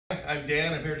I'm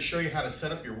Dan. I'm here to show you how to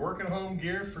set up your work at home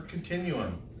gear for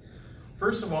Continuum.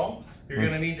 First of all, you're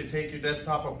going to need to take your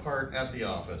desktop apart at the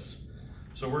office.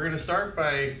 So we're going to start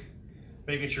by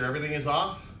making sure everything is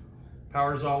off,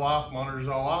 power's all off, monitor's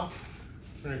all off.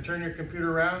 We're going to turn your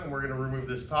computer around and we're going to remove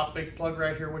this top big plug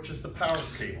right here, which is the power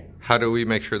cable. How do we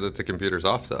make sure that the computer's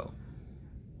off though?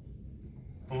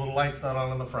 The little light's not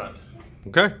on the front.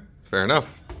 Okay, fair enough.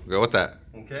 We'll go with that.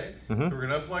 Okay, so we're going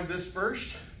to unplug this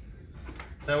first.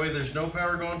 That way there's no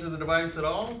power going to the device at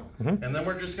all. And then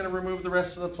we're just going to remove the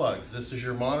rest of the plugs. This is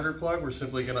your monitor plug. We're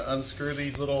simply going to unscrew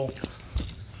these little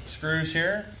screws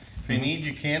here. If you need,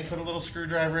 you can put a little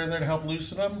screwdriver in there to help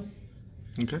loosen them.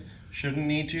 Okay. Shouldn't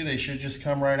need to. They should just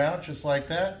come right out just like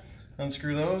that.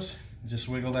 Unscrew those. Just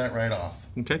wiggle that right off.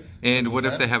 Okay. And what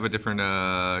if they have a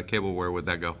different cable? Where would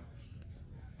that go?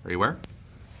 Are you aware?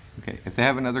 Okay. If they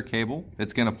have another cable,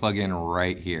 it's going to plug in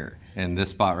right here, in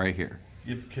this spot right here.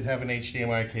 You could have an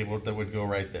HDMI cable that would go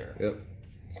right there. Yep.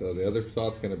 So the other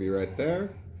spot's going to be right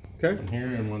there. Okay. One here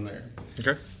and one there.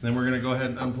 Okay. Then we're going to go ahead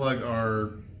and unplug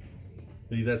our,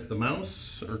 maybe that's the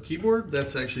mouse or keyboard.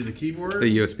 That's actually the keyboard.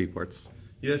 The USB ports.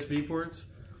 USB ports.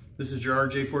 This is your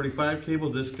RJ45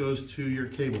 cable. This goes to your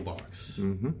cable box.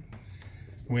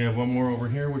 We have one more over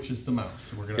here, which is the mouse.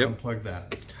 So we're going to unplug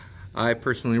that. I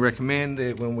personally recommend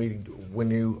that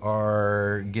when you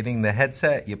are getting the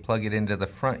headset, you plug it into the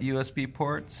front USB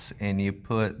ports and you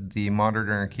put the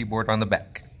monitor and keyboard on the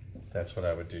back. That's what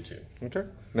I would do too. Okay.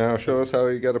 Now show us how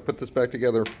you got to put this back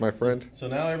together, my friend. So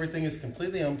now everything is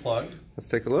completely unplugged. Let's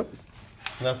take a look.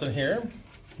 Nothing here.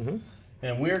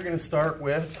 And we're going to start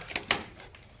with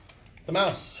the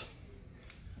mouse.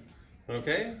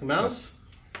 Okay, the mouse.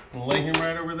 We'll lay him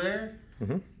right over there.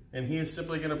 And he is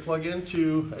simply going to plug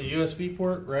into a USB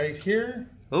port right here.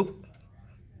 Oh.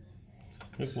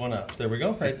 Pick one up. There we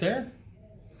go, right there.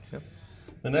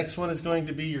 The next one is going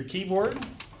to be your keyboard.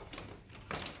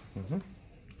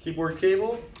 Keyboard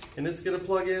cable. And it's going to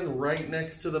plug in right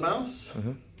next to the mouse.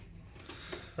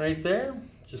 Right there.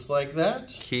 Just like that.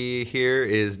 Key here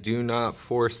is do not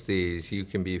force these. You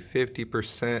can be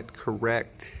 50%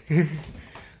 correct. They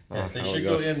should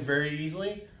go in very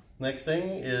easily. Next thing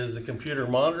is the computer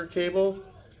monitor cable,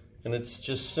 and it's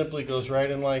just simply goes right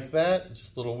in like that.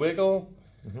 Just a little wiggle.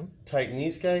 Tighten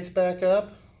these guys back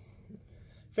up.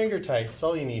 Finger tight, that's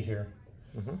all you need here.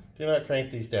 Do not crank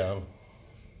these down.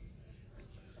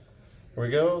 There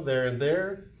we go, there and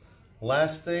there.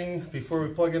 Last thing before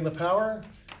we plug in the power.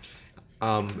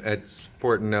 It's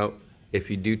important to note, if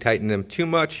you do tighten them too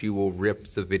much, you will rip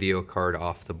the video card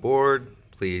off the board.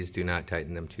 Please do not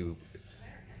tighten them too.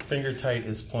 Finger tight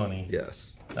is plenty.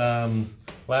 Yes.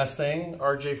 Last thing,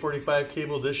 RJ45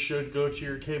 cable. This should go to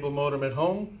your cable modem at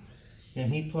home.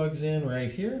 And he plugs in right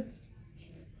here.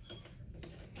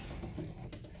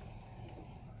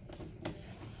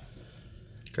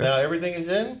 Okay. Now everything is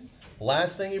in.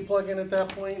 Last thing you plug in at that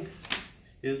point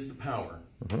is the power.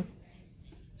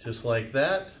 Just like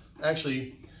that.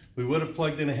 Actually, we would have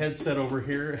plugged in a headset over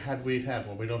here had we had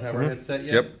one. We don't have our headset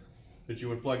yet. But you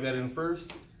would plug that in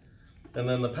first. And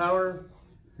then the power.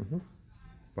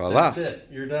 Voila. That's it.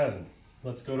 You're done.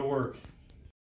 Let's go to work.